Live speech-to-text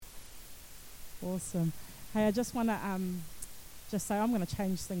Awesome. Hey, I just want to just say I'm going to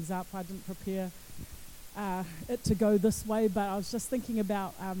change things up. I didn't prepare it to go this way, but I was just thinking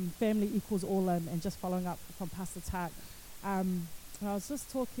about family equals all in, and just following up from Pastor Tak. And I was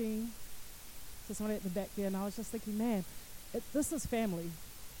just talking to somebody at the back there, and I was just thinking, man, this is family.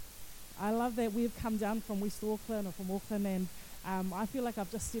 I love that we've come down from West Auckland or from Auckland, and I feel like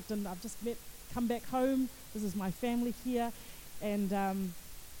I've just stepped in, come back home. This is my family here, and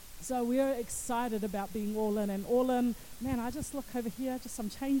so we're excited about being all in. And all in, man, I just look over here, just some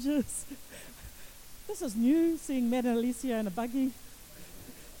changes. This is new, seeing Matt and Alicia in a buggy.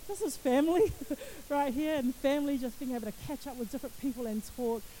 This is family right here, and family, just being able to catch up with different people and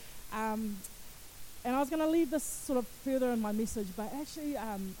talk. And I was going to leave this sort of further in my message, but actually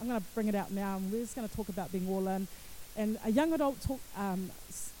I'm going to bring it out now, and we're just going to talk about being all in. And a young adult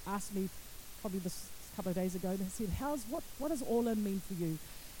asked me probably this couple of days ago, they said, what does all in mean for you?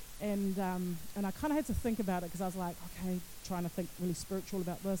 And I kind of had to think about it, because I was like, okay, trying to think really spiritual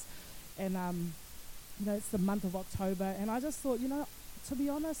about this. And, it's the month of October, and I just thought, to be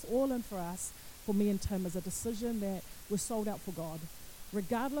honest, all in for us, for me and Tim, is a decision that we're sold out for God.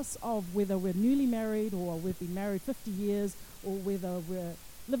 Regardless of whether we're newly married or we've been married 50 years, or whether we're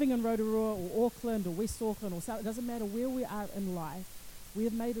living in Rotorua or Auckland or West Auckland or South, it doesn't matter where we are in life, we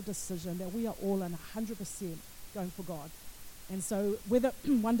have made a decision that we are all in 100% going for God. And so whether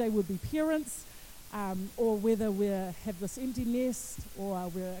one day we'll be parents, or whether we have this empty nest, or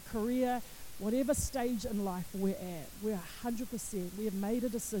we're a career, whatever stage in life we're at, we're 100%, we have made a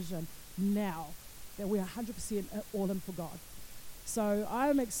decision now that we're 100% all in for God. So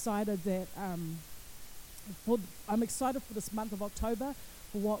I'm excited that I'm excited for this month of October,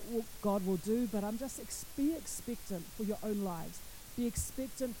 for what God will do, but I'm just be expectant for your own lives. Be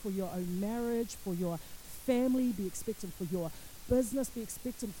expectant for your own marriage, for your family, be expectant for your business, be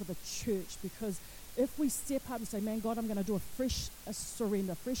expectant for the church, because if we step up and say, man, God, I'm going to do a fresh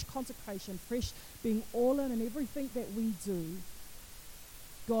surrender, fresh consecration, fresh being all in everything that we do,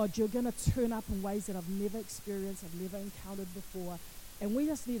 God, you're going to turn up in ways that I've never experienced, I've never encountered before. And we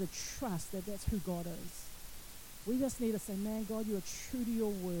just need to trust that that's who God is. We just need to say, man, God, you are true to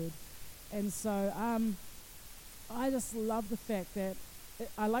your word. And so I just love the fact that,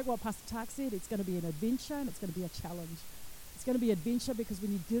 I like what Pastor Tak said, it's going to be an adventure and it's going to be a challenge. It's going to be adventure, because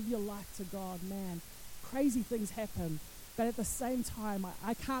when you give your life to God, man, crazy things happen. But at the same time,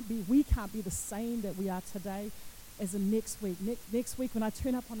 we can't be the same that we are today as in next week. Next week, when I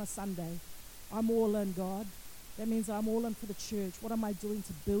turn up on a Sunday, I'm all in, God. That means I'm all in for the church. What am I doing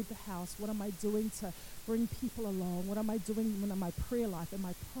to build the house? What am I doing to bring people along? What am I doing in my prayer life? Am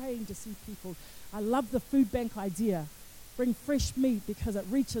I praying to see people? I love the food bank idea. Bring fresh meat, because it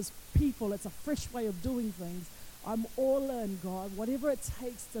reaches people. It's a fresh way of doing things. I'm all in, God. Whatever it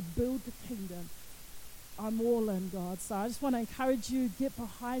takes to build the kingdom, I'm all in, God. So I just want to encourage you, get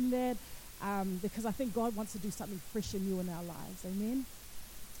behind that, because I think God wants to do something fresh and new in our lives. Amen?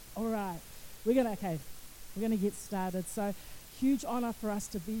 All right. We're going to get started. So huge honor for us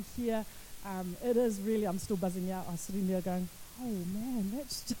to be here. It is really, I'm still buzzing out. I was sitting there going, oh man,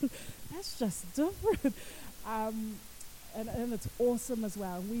 that's just different. And it's awesome as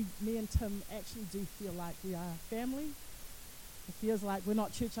well. Me and Tim actually do feel like we are family. It feels like we're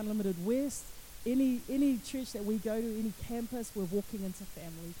not Church Unlimited West. Any church that we go to, any campus, we're walking into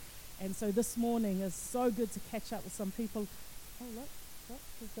family. And so this morning is so good to catch up with some people. Oh, look,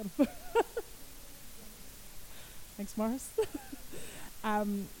 we've got a Thanks, Morris.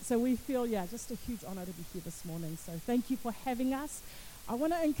 So we feel, just a huge honor to be here this morning. So thank you for having us. I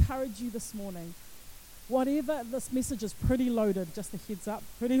want to encourage you this morning. Whatever, this message is pretty loaded, just a heads up,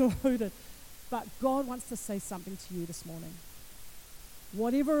 pretty loaded. But God wants to say something to you this morning.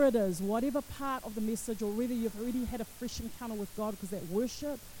 Whatever it is, whatever part of the message, or whether you've already had a fresh encounter with God, because that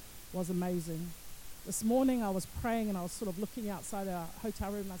worship was amazing. This morning I was praying, and I was sort of looking outside our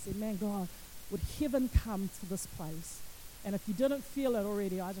hotel room, and I said, man, God, would heaven come to this place? And if you didn't feel it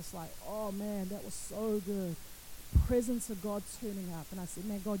already, I just like, oh man, that was so good. Presence of God turning up. And I said,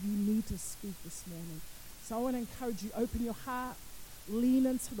 man, God, you need to speak this morning. So I want to encourage you, open your heart, lean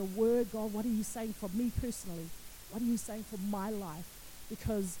into the word. God, what are you saying for me personally? What are you saying for my life?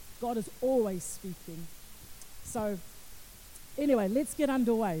 Because God is always speaking. So anyway, let's get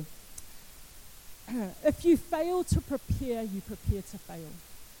underway. If you fail to prepare, you prepare to fail.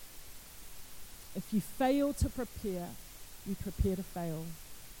 If you fail to prepare, you prepare to fail.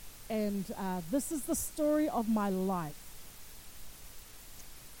 And this is the story of my life.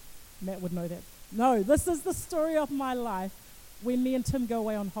 Matt would know that. No, this is the story of my life when me and Tim go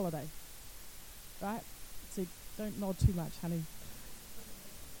away on holiday. Right? So don't nod too much, honey.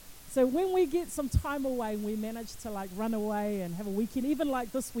 So when we get some time away and we manage to like run away and have a weekend, even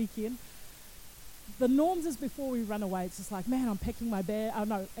like this weekend, the norms is before we run away, it's just like, man, I'm packing my bag. Oh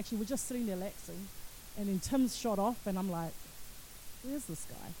no, actually we're just sitting there relaxing. And then Tim's shot off and I'm like, where's this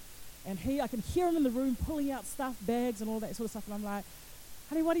guy? And I can hear him in the room pulling out stuff, bags and all that sort of stuff. And I'm like,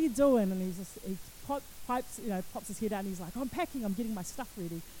 honey, what are you doing? And he pops his head out and he's like, I'm packing, I'm getting my stuff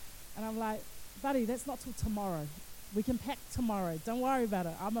ready. And I'm like, buddy, that's not till tomorrow. We can pack tomorrow. Don't worry about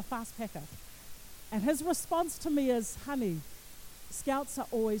it. I'm a fast packer. And his response to me is, honey, scouts are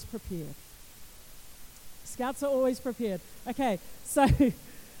always prepared. Scouts are always prepared. Okay, so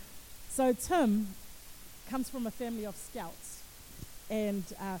Tim comes from a family of scouts. And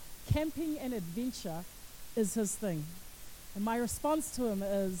camping and adventure is his thing. And my response to him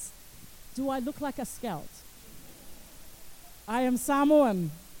is, do I look like a scout? I am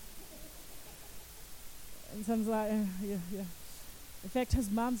Samoan. And Tim's like, yeah. In fact, his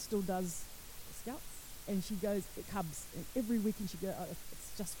mum still does scouts. And she goes, Cubs. And every weekend she goes,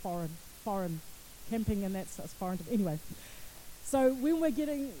 it's just foreign. Camping and that's foreign to me. Anyway, so when we're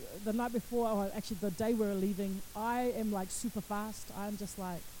getting the night before, or actually the day we're leaving, I am like super fast. I'm just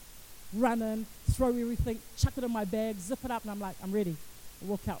like running, throw everything, chuck it in my bag, zip it up, and I'm like, I'm ready. I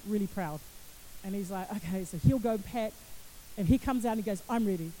walk out really proud. And he's like, okay, so he'll go pack, and he comes out and he goes, I'm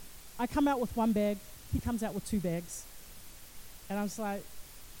ready. I come out with one bag, he comes out with 2 bags. And I'm just like,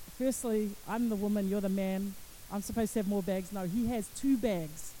 firstly, I'm the woman, you're the man. I'm supposed to have more bags. No, he has 2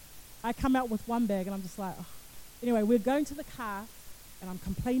 bags. I come out with 1 bag, and I'm just like, oh. Anyway, we're going to the car, and I'm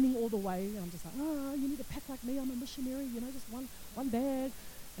complaining all the way, and I'm just like, oh, you need to pack like me, I'm a missionary, just one bag.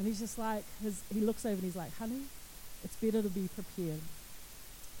 And he's just like, he looks over and he's like, honey, it's better to be prepared,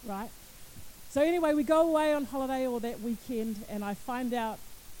 right? So anyway, we go away on holiday all that weekend, and I find out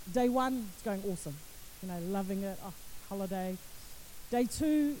day 1, it's going awesome, loving it, holiday. Day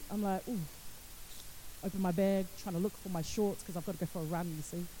 2, I'm like, ooh, open my bag, trying to look for my shorts, because I've got to go for a run, you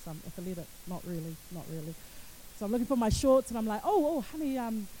see, so I'm athletic, not really. So I'm looking for my shorts, and I'm like, oh, honey,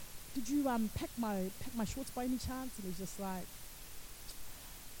 did you pack my shorts by any chance? And he's just like,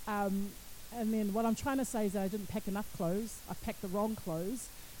 and then what I'm trying to say is that I didn't pack enough clothes, I packed the wrong clothes,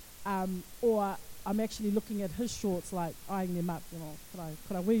 or I'm actually looking at his shorts, like eyeing them up,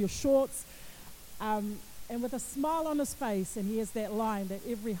 could I wear your shorts? And with a smile on his face, and he has that line that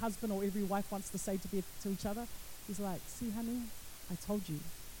every husband or every wife wants to say to each other. He's like, see, honey, I told you.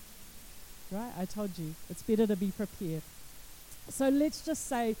 Right? I told you. It's better to be prepared. So let's just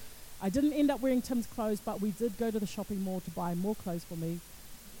say I didn't end up wearing Tim's clothes, but we did go to the shopping mall to buy more clothes for me.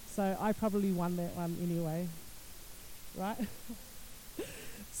 So I probably won that one anyway. Right?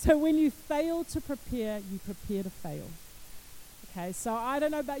 So when you fail to prepare, you prepare to fail. Okay, so I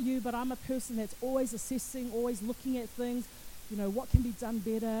don't know about you, but I'm a person that's always assessing, always looking at things, what can be done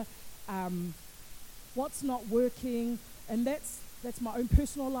better, what's not working, and that's my own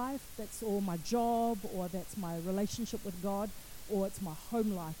personal life, that's all my job, or that's my relationship with God, or it's my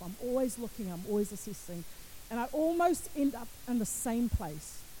home life. I'm always looking, I'm always assessing, and I almost end up in the same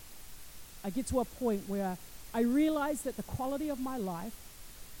place. I get to a point where I realize that the quality of my life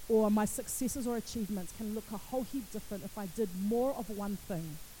or my successes or achievements can look a whole heap different if I did more of one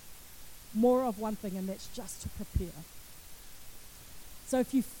thing, and that's just to prepare. So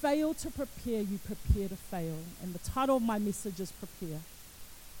if you fail to prepare, you prepare to fail. And the title of my message is Prepare.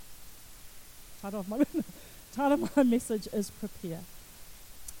 Title of my message is Prepare.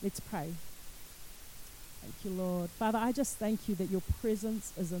 Let's pray. Thank you, Lord. Father, I just thank you that your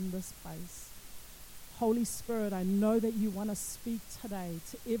presence is in this place. Holy Spirit, I know that you want to speak today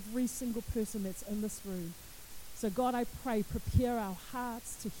to every single person that's in this room. So God, I pray, prepare our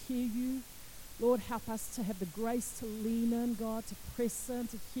hearts to hear you. Lord, help us to have the grace to lean in, God, to press in,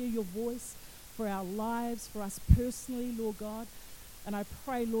 to hear your voice for our lives, for us personally, Lord God. And I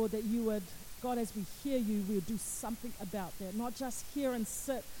pray, Lord, that you would, God, as we hear you, we'll do something about that. Not just hear and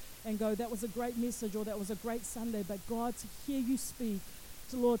sit and go, that was a great message or that was a great Sunday, but God, to hear you speak,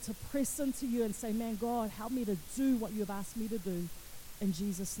 Lord, to press into you and say, man, God, help me to do what you've asked me to do. In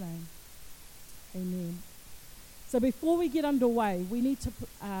Jesus' name, amen. So before we get underway, we need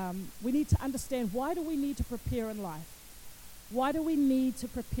to understand, why do we need to prepare in life? Why do we need to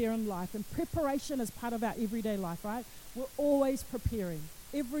prepare in life? And preparation is part of our everyday life, right? We're always preparing,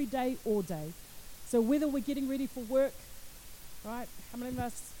 every day, all day. So whether we're getting ready for work, right? How many of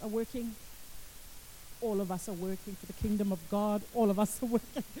us are working? All of us are working for the kingdom of God. All of us are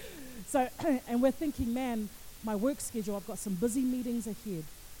working. So, and we're thinking, man, my work schedule, I've got some busy meetings ahead.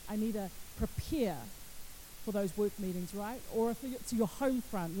 I need to prepare for those work meetings, right? Or if it's your home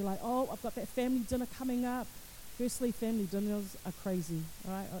front, you're like, oh, I've got that family dinner coming up. Firstly, family dinners are crazy,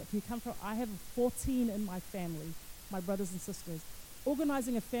 right? If you come from, I have 14 in my family, my brothers and sisters.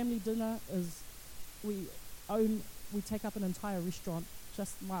 Organizing a family dinner is, we take up an entire restaurant,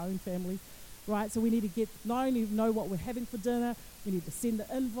 just my own family, right? So we need to not only know what we're having for dinner, we need to send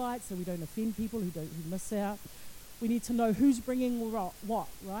the invite so we don't offend people who miss out. We need to know who's bringing what,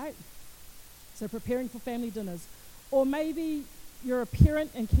 right? So preparing for family dinners. Or maybe you're a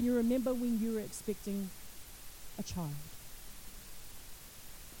parent and can you remember when you were expecting a child?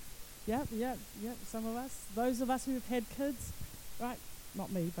 Yeah, some of us. Those of us who have had kids, right?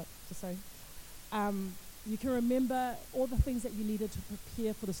 Not me, but just saying. You can remember all the things that you needed to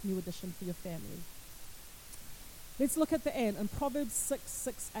prepare for this new addition for your family. Let's look at the end. In Proverbs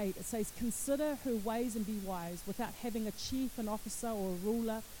 6:8, it says, "Consider her ways and be wise. Without having a chief, an officer, or a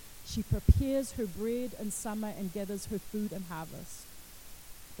ruler, she prepares her bread in summer and gathers her food in harvest."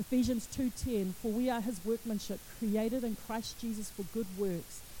 Ephesians 2:10, "For we are his workmanship, created in Christ Jesus for good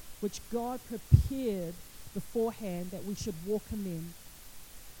works, which God prepared beforehand that we should walk in them."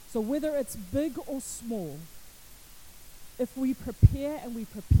 So whether it's big or small, if we prepare and we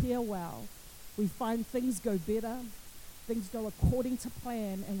prepare well, we find things go better, things go according to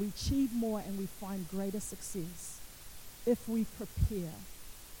plan, and we achieve more and we find greater success if we prepare.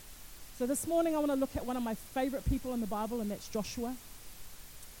 So this morning I want to look at one of my favorite people in the Bible, and that's Joshua.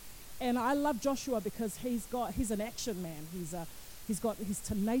 And I love Joshua because he's an action man. He's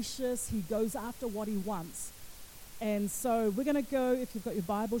tenacious, he goes after what he wants. And so we're going to go, if you've got your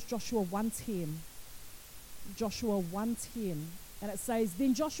Bibles, Joshua 1:10. Joshua 1:10. And it says,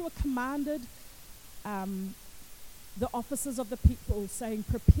 "Then Joshua commanded the officers of the people, saying,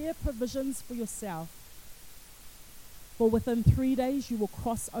 'Prepare provisions for yourself, for within 3 days you will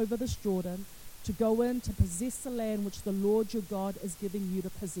cross over this Jordan to go in to possess the land which the Lord your God is giving you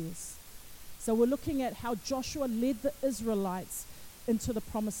to possess.'" So we're looking at how Joshua led the Israelites into the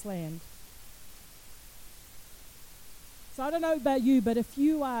promised land. So I don't know about you, but if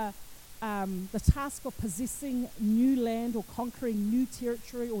you are the task of possessing new land or conquering new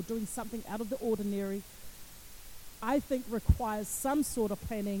territory or doing something out of the ordinary, I think requires some sort of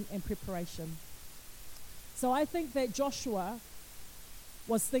planning and preparation. So I think that Joshua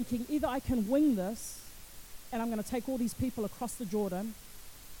was thinking, either I can wing this and I'm going to take all these people across the Jordan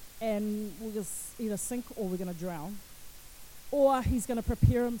and we'll just either sink or we're going to drown, or he's going to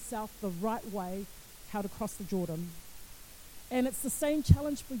prepare himself the right way how to cross the Jordan. And it's the same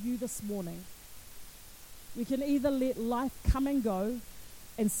challenge for you this morning. We can either let life come and go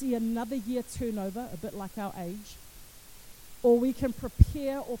and see another year turnover, a bit like our age, or we can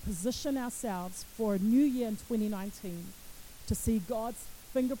prepare or position ourselves for a new year in 2019 to see God's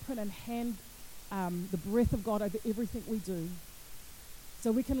fingerprint and hand, the breath of God over everything we do.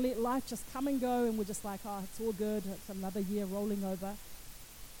 So we can let life just come and go and we're just like, oh, it's all good, it's another year rolling over.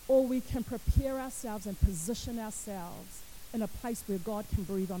 Or we can prepare ourselves and position ourselves in a place where God can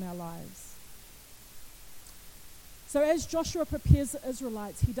breathe on our lives. So as Joshua prepares the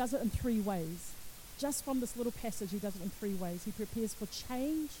Israelites, he does it in 3 ways. Just from this little passage, he does it in 3 ways. He prepares for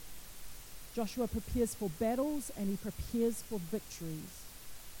change, Joshua prepares for battles, and he prepares for victories.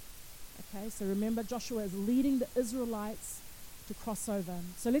 Okay, so remember, Joshua is leading the Israelites to cross over.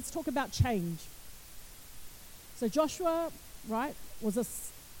 So let's talk about change. So Joshua, right,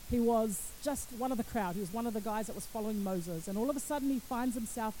 he was just one of the crowd. He was one of the guys that was following Moses. And all of a sudden he finds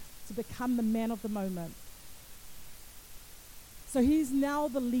himself to become the man of the moment. So he's now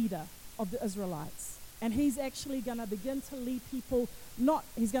the leader of the Israelites. And he's actually going to begin to lead people,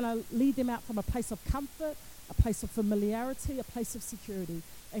 he's going to lead them out from a place of comfort, a place of familiarity, a place of security.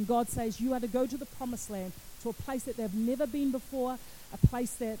 And God says, you are to go to the promised land, to a place that they've never been before, a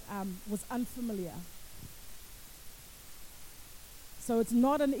place that was unfamiliar. So it's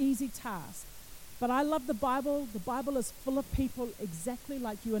not an easy task. But I love the Bible. The Bible is full of people exactly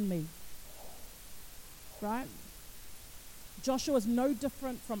like you and me. Right? Joshua is no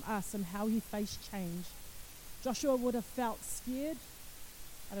different from us in how he faced change. Joshua would have felt scared,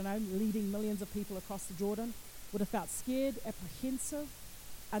 leading millions of people across the Jordan, would have felt scared, apprehensive,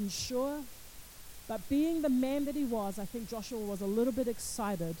 unsure. But being the man that he was, I think Joshua was a little bit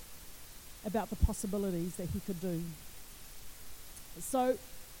excited about the possibilities that he could do. So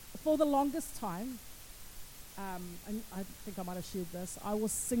for the longest time, and I think I might have shared this, I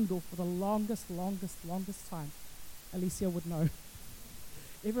was single for the longest time. Alicia would know.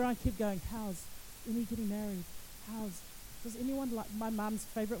 Everyone kept going, when are you getting married? Does anyone like, my mum's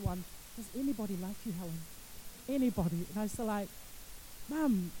favorite one, does anybody like you, Helen? Anybody? And I was like,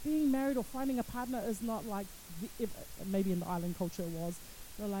 Mum, being married or finding a partner is not like, maybe in the island culture it was.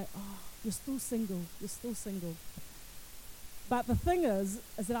 They're like, You're still single. You're still single. But the thing is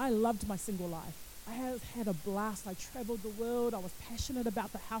that I loved my single life. I had a blast. I traveled the world. I was passionate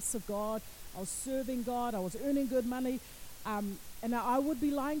about the house of God. I was serving God. I was earning good money. And I would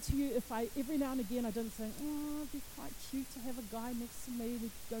be lying to you if every now and again I didn't think, oh, it'd be quite cute to have a guy next to me.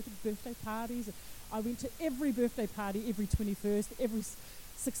 We'd go to birthday parties. I went to every birthday party, every 21st, every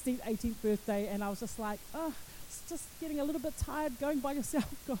 16th, 18th birthday, and I was just like, oh, it's just getting a little bit tired going by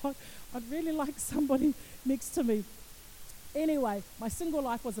yourself, God. I'd really like somebody next to me. Anyway, my single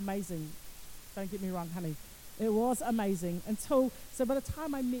life was amazing. Don't get me wrong, honey. It was amazing so by the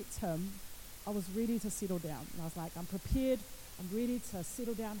time I met him, I was ready to settle down. And I was like, I'm prepared. I'm ready to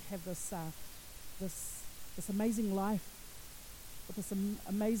settle down, have this amazing life with this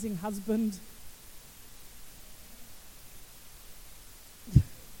amazing husband.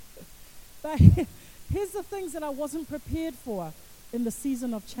 But here's the things that I wasn't prepared for in the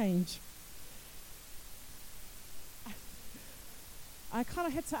season of change. I kind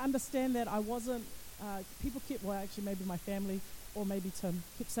of had to understand that I wasn't, people kept, well, actually maybe my family or maybe Tim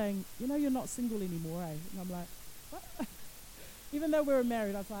kept saying, you're not single anymore, eh? And I'm like, what? Even though we were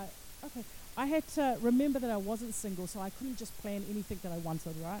married, I was like, okay. I had to remember that I wasn't single, so I couldn't just plan anything that I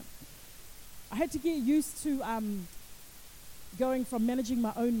wanted, right? I had to get used to going from managing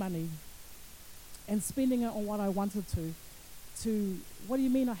my own money and spending it on what I wanted to what do you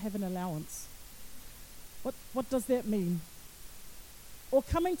mean I have an allowance? What does that mean? Or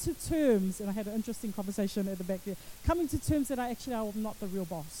coming to terms, and I had an interesting conversation at the back there, coming to terms that I'm not the real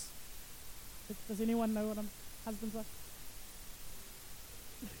boss. Does anyone know what husbands are?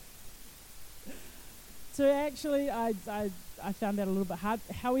 So actually, I found that a little bit hard.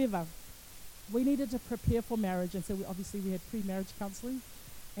 However, we needed to prepare for marriage, and so we had pre-marriage counselling,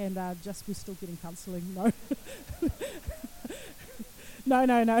 and we're still getting counselling. No.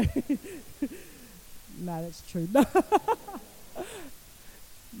 No. No, that's true. No.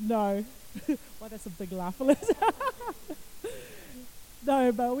 No. Well, that's a big laugh.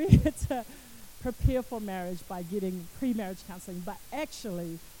 No, but we had to prepare for marriage by getting pre-marriage counselling. But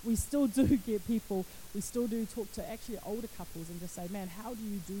actually, we still do get people, we still do talk to actually older couples and just say, man, how do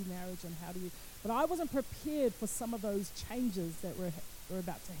you do marriage and how do you... But I wasn't prepared for some of those changes that were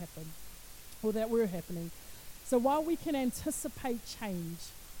about to happen or that were happening. So while we can anticipate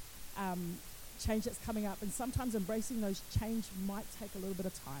change that's coming up, and sometimes embracing those change might take a little bit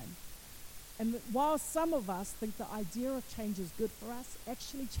of time. And while some of us think the idea of change is good for us,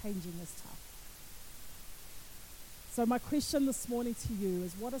 actually changing is tough. So my question this morning to you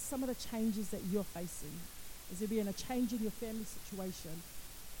is, what are some of the changes that you're facing? Is there been a change in your family situation?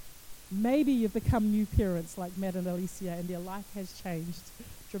 Maybe you've become new parents like Matt and Alicia and their life has changed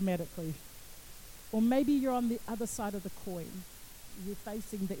dramatically. Or maybe you're on the other side of the coin. You're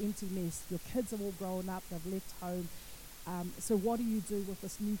facing the empty nest. Your kids have all grown up. They've left home. So what do you do with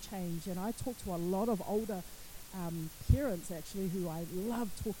this new change? And I talk to a lot of older parents, actually, who I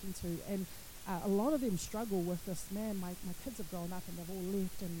love talking to. And a lot of them struggle with this. Man, my kids have grown up and they've all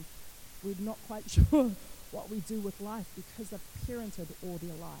left. And we're not quite sure what we do with life because they've parented all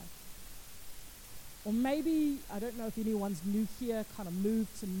their life. Or maybe, I don't know if anyone's new here, kind of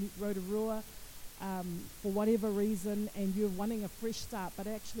moved to Rotorua, for whatever reason, and you're wanting a fresh start, but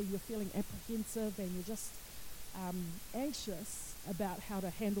actually you're feeling apprehensive and you're just anxious about how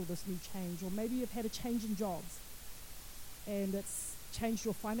to handle this new change. Or maybe you've had a change in jobs and it's changed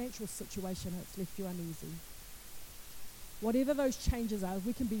your financial situation and it's left you uneasy. Whatever those changes are,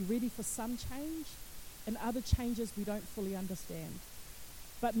 we can be ready for some change and other changes we don't fully understand.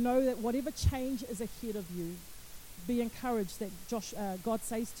 But know that whatever change is ahead of you, be encouraged that God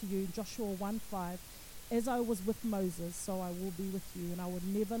says to you in Joshua 1:5, as I was with Moses, so I will be with you, and I will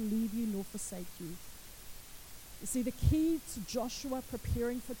never leave you nor forsake you. You see, the key to Joshua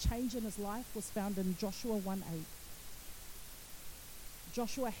preparing for change in his life was found in Joshua 1:8.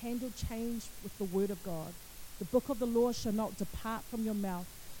 Joshua handled change with the word of God. The book of the law shall not depart from your mouth,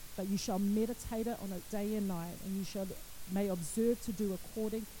 but you shall meditate it on it day and night, and you may observe to do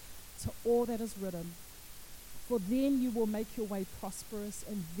according to all that is written. For then you will make your way prosperous,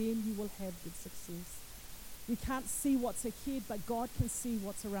 and then you will have good success. We can't see what's ahead, but God can see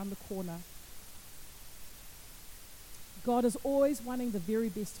what's around the corner. God is always wanting the very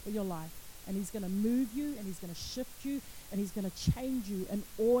best for your life, and he's going to move you, and he's going to shift you, and he's going to change you in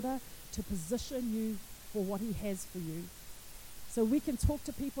order to position you for what he has for you. So we can talk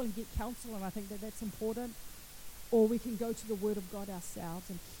to people and get counsel, and I think that that's important, or we can go to the word of God ourselves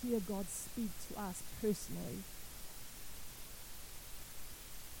and hear God speak to us personally.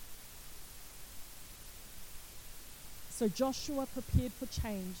 So Joshua prepared for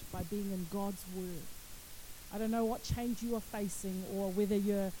change by being in God's word. I don't know what change you are facing, or whether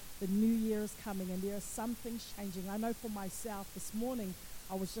the new year is coming and there are some things changing. I know for myself, this morning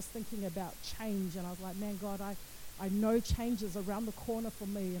I was just thinking about change, and I was like, man, God, I know change is around the corner for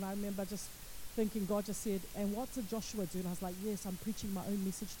me. And I remember just thinking, God just said, and what did Joshua do? And I was like, yes, I'm preaching my own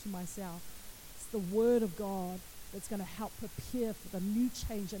message to myself. It's the word of God that's going to help prepare for the new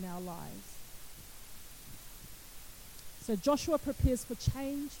change in our lives. So Joshua prepares for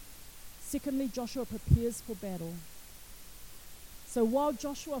change. Secondly, Joshua prepares for battle. So while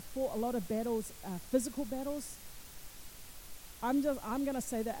Joshua fought a lot of battles, physical battles, I'm going to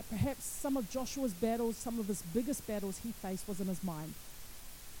say that perhaps some of Joshua's battles, some of his biggest battles he faced was in his mind.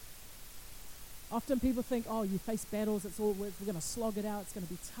 Often people think, oh, you face battles, we're going to slog it out, it's going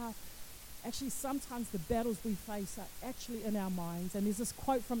to be tough. Actually, sometimes the battles we face are actually in our minds. And there's this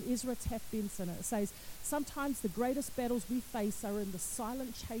quote from Ezra Taft Benson. It says, sometimes the greatest battles we face are in the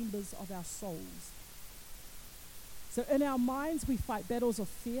silent chambers of our souls. So in our minds, we fight battles of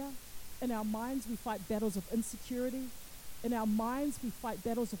fear. In our minds, we fight battles of insecurity. In our minds, we fight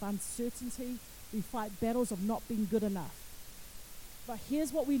battles of uncertainty. We fight battles of not being good enough. But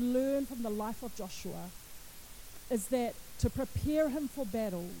here's what we learn from the life of Joshua, is that to prepare him for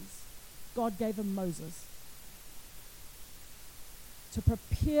battles, God gave him Moses. To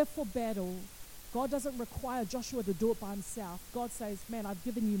prepare for battle, God doesn't require Joshua to do it by himself. God says, man, I've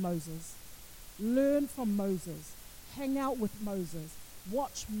given you Moses. Learn from Moses. Hang out with Moses.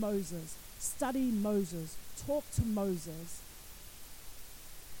 Watch Moses. Study Moses. Talk to Moses.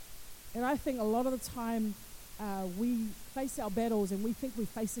 And I think a lot of the time we face our battles and we think we're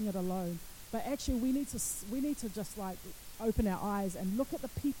facing it alone. But actually we need to just like open our eyes and look at the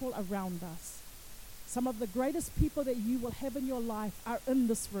people around us. Some of the greatest people that you will have in your life are in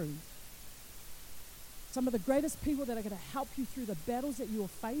this room. Some of the greatest people that are going to help you through the battles that you will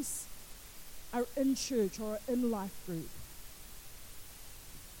face are in church or in life group.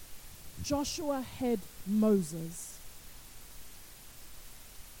 Joshua had Moses.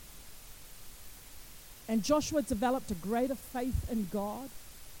 And Joshua developed a greater faith in God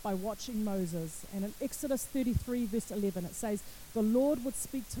by watching Moses. And in Exodus 33 verse 11 it says, the Lord would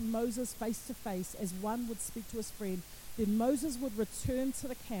speak to Moses face to face as one would speak to his friend. Then Moses would return to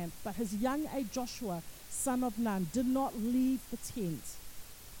the camp, but his young aide Joshua, son of Nun, did not leave the tent.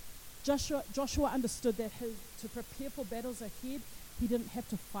 Joshua understood that to prepare for battles ahead, he didn't have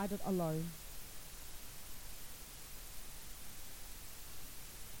to fight it alone.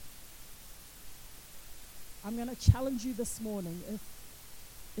 I'm going to challenge you this morning.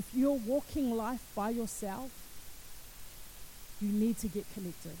 If you're walking life by yourself, you need to get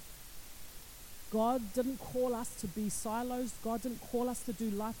connected. God didn't call us to be silos. God didn't call us to do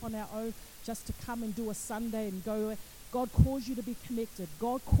life on our own, just to come and do a Sunday and go. God calls you to be connected.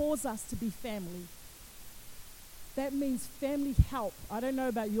 God calls us to be family. That means family help. I don't know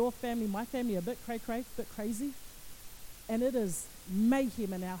about your family. My family a bit cray-cray, a bit crazy. And it is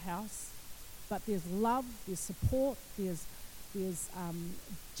mayhem in our house. But there's love, there's support, there's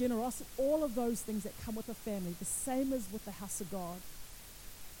generosity, all of those things that come with a family. The same as with the house of God.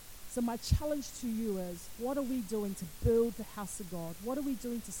 So my challenge to you is, what are we doing to build the house of God? What are we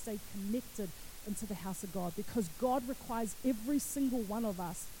doing to stay connected into the house of God? Because God requires every single one of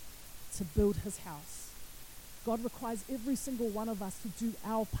us to build his house. God requires every single one of us to do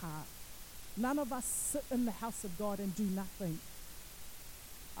our part. None of us sit in the house of God and do nothing.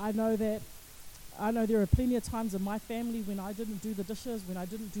 I know there are plenty of times in my family when I didn't do the dishes, when I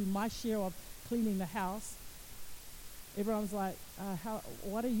didn't do my share of cleaning the house. Everyone's like,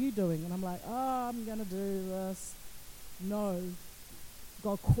 what are you doing? And I'm like, I'm going to do this. No.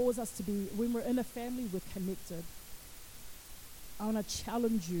 God calls us to be, when we're in a family, we're connected. I want to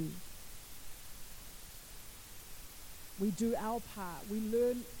challenge you. We do our part.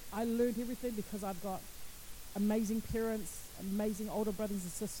 I learned everything because I've got amazing parents, amazing older brothers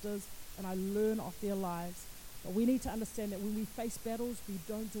and sisters, and I learn off their lives. But we need to understand that when we face battles, we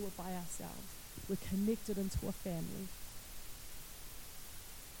don't do it by ourselves. We're connected into a family.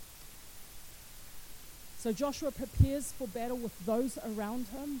 So Joshua prepares for battle with those around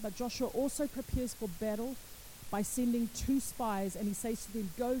him, but Joshua also prepares for battle by sending 2 spies, and he says to them,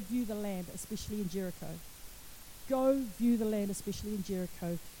 go view the land, especially in Jericho. Go view the land, especially in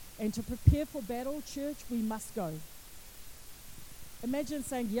Jericho. And to prepare for battle, church, we must go. Imagine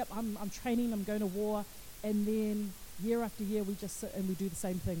saying, yep, I'm training, I'm going to war, and then year after year we just sit and we do the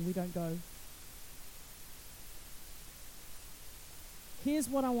same thing. We don't go. Here's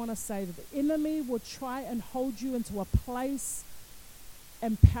what I want to say, that the enemy will try and hold you into a place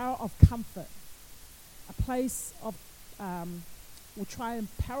and power of comfort, a place of will try and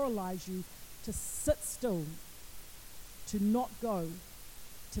paralyze you to sit still, to not go,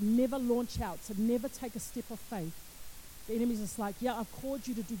 to never launch out, to never take a step of faith. The enemy's just like, yeah, I've called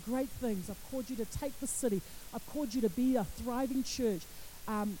you to do great things. I've called you to take the city. I've called you to be a thriving church.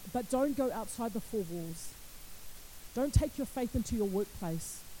 But don't go outside the four walls. Don't take your faith into your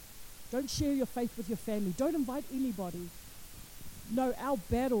workplace. Don't share your faith with your family. Don't invite anybody. No, our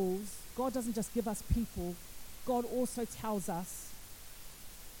battles, God doesn't just give us people. God also tells us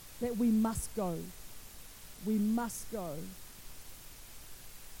that we must go. We must go.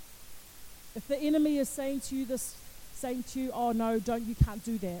 If the enemy is saying to you, oh no, you can't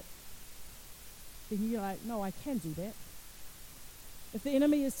do that, then you're like, no, I can do that. If the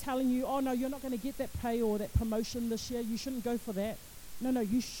enemy is telling you, oh no, you're not going to get that pay or that promotion this year, you shouldn't go for that. No,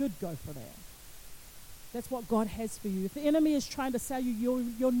 you should go for that. That's what God has for you. If the enemy is trying to tell you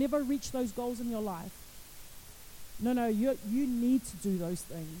you'll never reach those goals in your life, no, you need to do those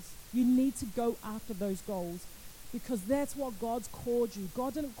things. You need to go after those goals, because that's what God's called you.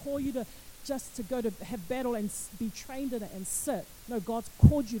 God didn't call you to just to go to have battle and be trained in it and sit. No, God's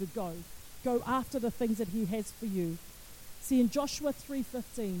called you to go. Go after the things that he has for you. See, in Joshua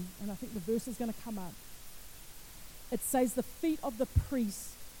 3:15, and I think the verse is going to come up, it says, the feet of the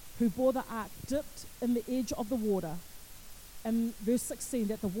priests who bore the ark dipped in the edge of the water. And verse 16,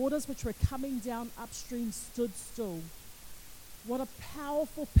 that the waters which were coming down upstream stood still. What a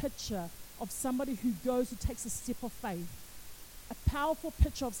powerful picture of somebody who goes, who takes a step of faith. A powerful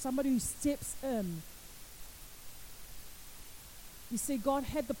picture of somebody who steps in. You see, God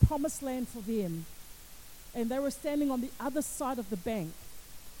had the promised land for them, and they were standing on the other side of the bank.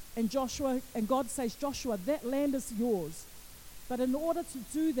 And God says, Joshua, that land is yours. But in order to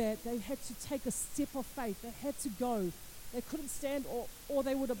do that, they had to take a step of faith. They had to go. They couldn't stand, or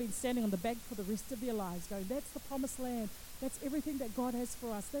they would have been standing on the bank for the rest of their lives, going, that's the promised land. That's everything that God has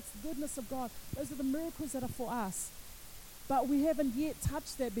for us. That's the goodness of God. Those are the miracles that are for us. But we haven't yet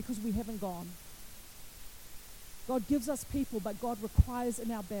touched that because we haven't gone. God gives us people, but God requires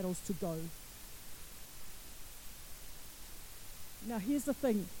in our battles to go. Now, here's the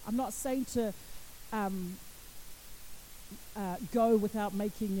thing. I'm not saying to go without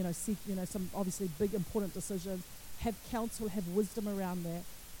making, some obviously big, important decisions. Have counsel, have wisdom around that.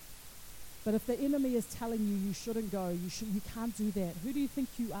 But if the enemy is telling you shouldn't go, you can't do that, who do you think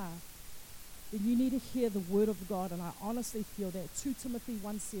you are? Then you need to hear the word of God. And I honestly feel that 2 Timothy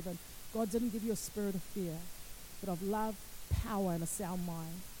 1:7, God didn't give you a spirit of fear, but of love, power, and a sound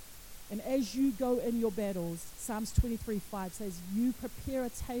mind. And as you go in your battles, Psalms 23:5 says, you prepare a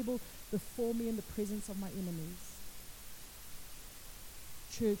table before me in the presence of my enemies.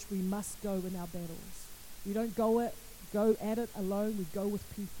 Church, we must go in our battles. We don't go at it alone, we go with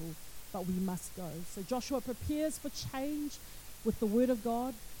people, but we must go. So Joshua prepares for change with the word of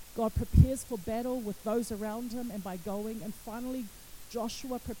God. God prepares for battle with those around him and by going. And finally,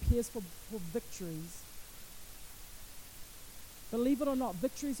 Joshua prepares for victories. Believe it or not,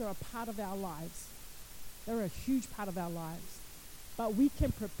 victories are a part of our lives. They're a huge part of our lives. But we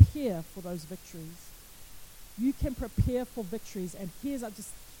can prepare for those victories. You can prepare for victories. And here's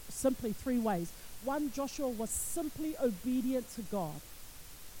just simply 3 ways. 1, Joshua was simply obedient to God.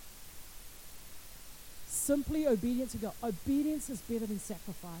 Simply obedient to God. Obedience is better than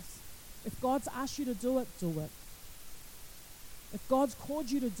sacrifice. If God's asked you to do it, do it. If God's called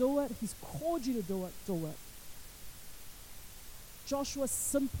you to do it, he's called you to do it, do it. Joshua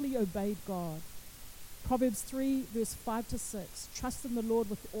simply obeyed God. Proverbs 3, verse 5-6. Trust in the Lord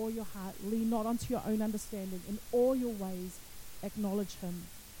with all your heart. Lean not unto your own understanding. In all your ways, acknowledge him.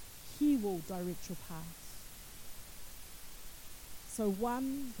 He will direct your paths. So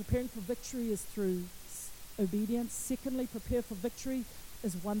 1, preparing for victory is through obedience. Secondly, prepare for victory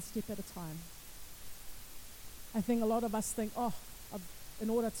is 1 step at a time. I think a lot of us think, in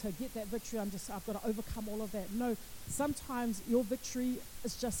order to get that victory, I've got to overcome all of that. No, sometimes your victory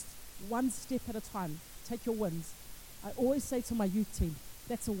is just 1 step at a time. Take your wins. I always say to my youth team,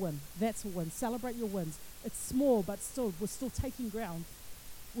 that's a win. That's a win. Celebrate your wins. It's small, but still, we're still taking ground.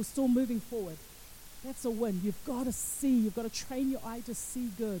 We're still moving forward. That's a win. You've got to see. You've got to train your eye to see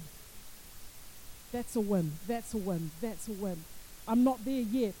good. That's a win. That's a win. That's a win. I'm not there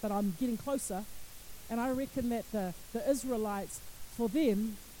yet, but I'm getting closer. And I reckon that the Israelites, for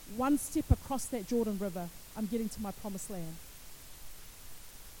them, 1 step across that Jordan River, I'm getting to my promised land.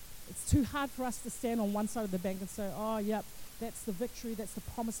 It's too hard for us to stand on one side of the bank and say, yep, that's the victory, that's the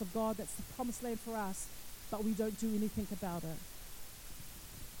promise of God, that's the promised land for us, but we don't do anything about it.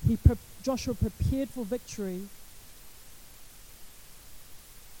 Joshua prepared for victory.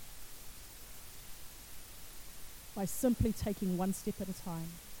 by simply taking one step at a time.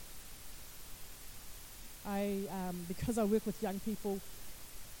 Because I work with young people,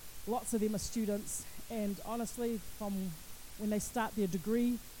 lots of them are students, and honestly, from when they start their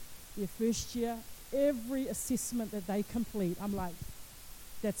degree, their first year, every assessment that they complete, I'm like,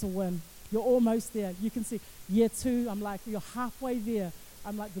 that's a win. You're almost there. You can see year 2, I'm like, you're halfway there.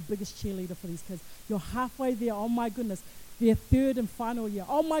 I'm like the biggest cheerleader for these kids. You're halfway there. Oh my goodness. Their 3rd and final year.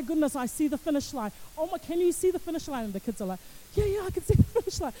 Oh my goodness, I see the finish line. Oh my, can you see the finish line? And the kids are like, yeah, I can see the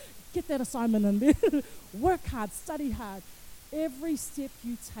finish line. Get that assignment in there. Work hard, study hard. Every step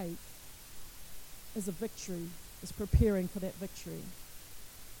you take is a victory, is preparing for that victory.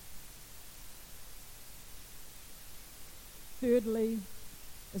 Thirdly,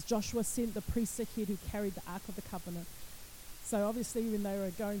 as Joshua sent the priests ahead who carried the Ark of the Covenant. So obviously when they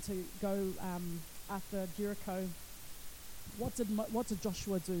were going to go after Jericho, what did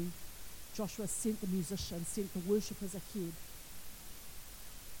Joshua do? Joshua sent the musicians, sent the worshippers ahead.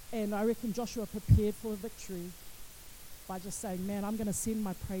 And I reckon Joshua prepared for a victory by just saying, man, I'm going to send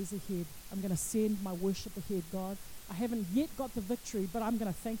my praise ahead. I'm going to send my worship ahead, God. I haven't yet got the victory, but I'm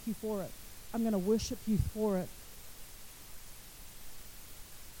going to thank you for it. I'm going to worship you for it.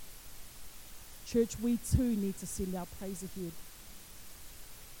 Church, we too need to send our praise ahead.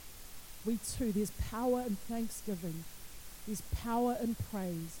 We too, there's power in thanksgiving. There's power in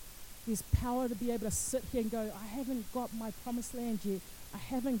praise. There's power to be able to sit here and go, I haven't got my promised land yet. I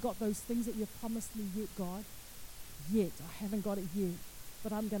haven't got those things that you've promised me yet, God. Yet. I haven't got it yet.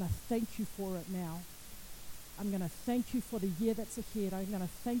 But I'm going to thank you for it now. I'm going to thank you for the year that's ahead. I'm going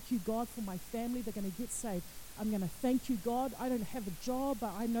to thank you, God, for my family. They're going to get saved. I'm going to thank you, God. I don't have a job,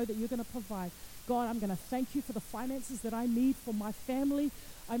 but I know that you're going to provide. God, I'm going to thank you for the finances that I need for my family.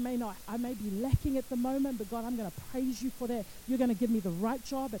 I may be lacking at the moment, but God, I'm going to praise you for that. You're going to give me the right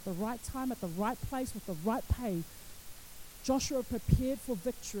job at the right time, at the right place, with the right pay. Joshua prepared for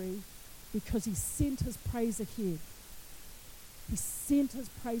victory because he sent his praise ahead. He sent his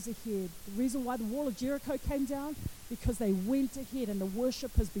praise ahead. The reason why the wall of Jericho came down, because they went ahead and the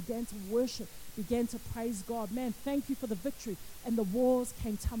worshipers began to worship, began to praise God. Man, thank you for the victory. And the walls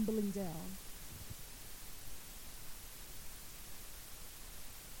came tumbling down.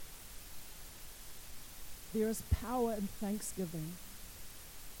 There is power in thanksgiving.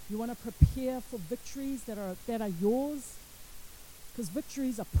 You want to prepare for victories that are yours, because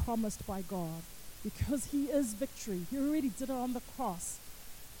victories are promised by God. Because he is victory. He already did it on the cross.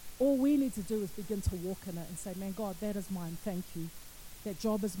 All we need to do is begin to walk in it and say, man, God, that is mine. Thank you. That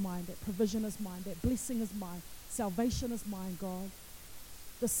job is mine. That provision is mine. That blessing is mine. Salvation is mine, God.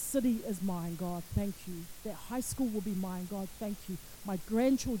 The city is mine, God. Thank you. That high school will be mine, God. Thank you. My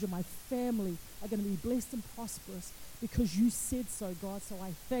grandchildren, my family are going to be blessed and prosperous because you said so, God. So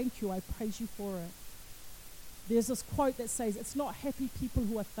I thank you. I praise you for it. There's this quote that says, it's not happy people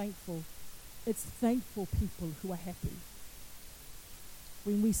who are thankful. It's thankful people who are happy.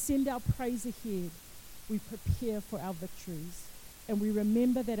 When we send our praise ahead, we prepare for our victories. And we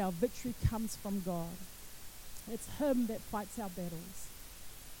remember that our victory comes from God. It's him that fights our battles.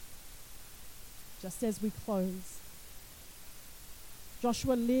 Just as we close,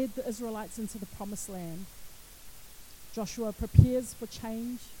 Joshua led the Israelites into the promised land. Joshua prepares for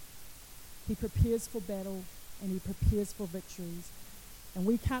change, he prepares for battle, and he prepares for victories. And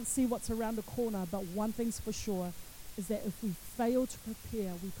we can't see what's around the corner, but one thing's for sure, is that if we fail to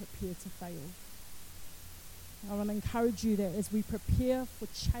prepare, we prepare to fail. I want to encourage you that as we prepare for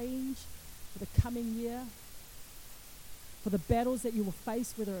change for the coming year, for the battles that you will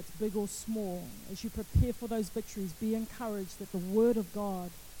face, whether it's big or small, as you prepare for those victories, be encouraged that the Word of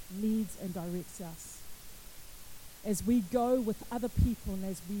God leads and directs us. As we go with other people and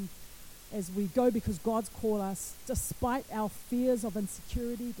as we go because God's called us, despite our fears of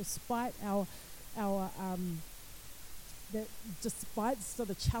insecurity, despite despite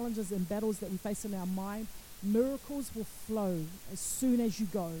the challenges and battles that we face in our mind, miracles will flow as soon as you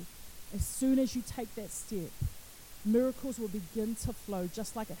go, as soon as you take that step. Miracles will begin to flow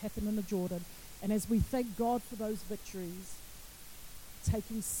just like it happened in the Jordan. And as we thank God for those victories,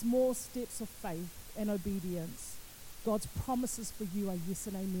 taking small steps of faith and obedience, God's promises for you are yes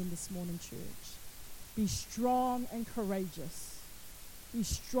and amen this morning, church. Be strong and courageous. Be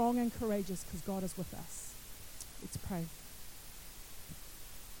strong and courageous because God is with us. Let's pray.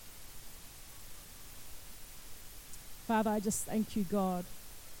 Father, I just thank you, God,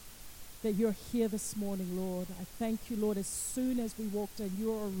 that you're here this morning, Lord. I thank you, Lord, as soon as we walked in,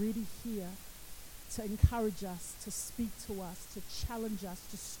 you're already here to encourage us, to speak to us, to challenge us,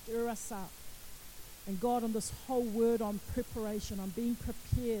 to stir us up. And God, on this whole word on preparation, on being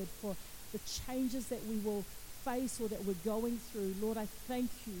prepared for the changes that we will face or that we're going through, Lord, I thank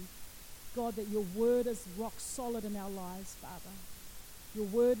you, God, that your word is rock solid in our lives, Father. Your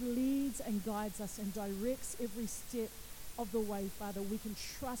word leads and guides us and directs every step of the way, Father. We can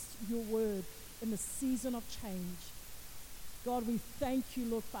trust your word in the season of change. God, we thank you,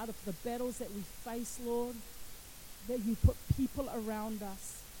 Lord, Father, for the battles that we face, Lord, that you put people around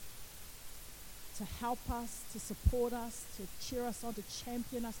us to help us, to support us, to cheer us on, to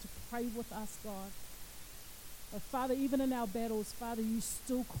champion us, to pray with us, God. But Father, even in our battles, Father, you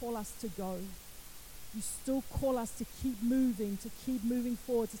still call us to go. You still call us to keep moving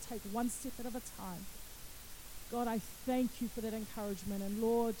forward, to take one step at a time. God, I thank you for that encouragement. And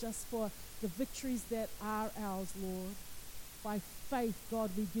Lord, just for the victories that are ours, Lord. By faith,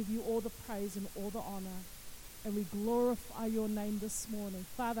 God, we give you all the praise and all the honor. And we glorify your name this morning.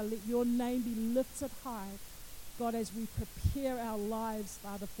 Father, let your name be lifted high, God, as we prepare our lives,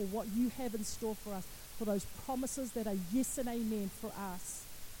 Father, for what you have in store for us, for those promises that are yes and amen for us.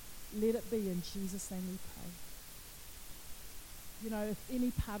 Let it be in Jesus' name we pray. You know, if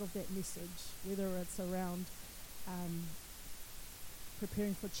any part of that message, whether it's around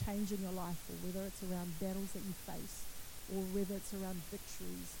preparing for change in your life, or whether it's around battles that you face, or whether it's around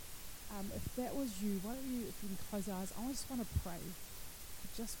victories, if that was you, why don't you, if you can close your eyes, I just want to pray. I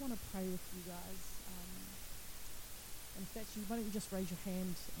just want to pray with you guys. And if that's you, why don't you just raise your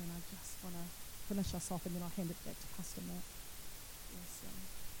hand, and I just want to finish us off, and then I'll hand it back to Pastor Matt. Awesome.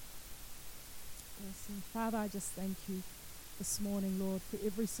 Awesome. Father, I just thank you this morning, Lord, for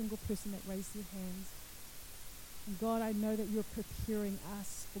every single person that raised their hands. And God, I know that you're preparing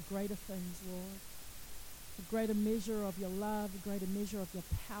us for greater things, Lord. A greater measure of your love, a greater measure of your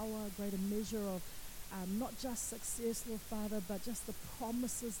power, a greater measure of not just success, Lord Father, but just the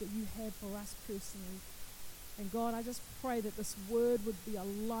promises that you have for us personally. And God, I just pray that this word would be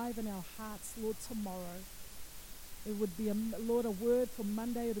alive in our hearts, Lord, tomorrow. It would be, Lord, a word for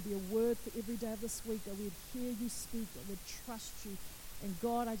Monday. It would be a word for every day of this week, that we'd hear you speak, that we'd trust you. And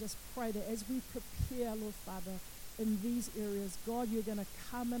God, I just pray that as we prepare, Lord Father, in these areas, God, you're going to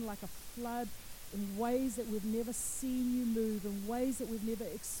come in like a flood in ways that we've never seen you move, in ways that we've never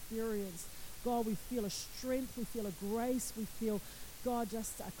experienced. God, we feel a strength, we feel a grace, we feel, God,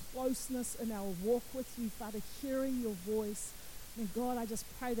 just a closeness in our walk with you, Father, hearing your voice. And God, I just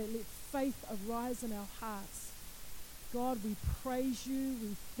pray that let faith arise in our hearts. God, we praise you,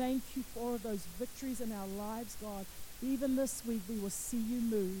 we thank you for all of those victories in our lives, God. Even this week, we will see you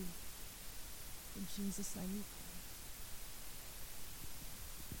move. In Jesus' name we pray.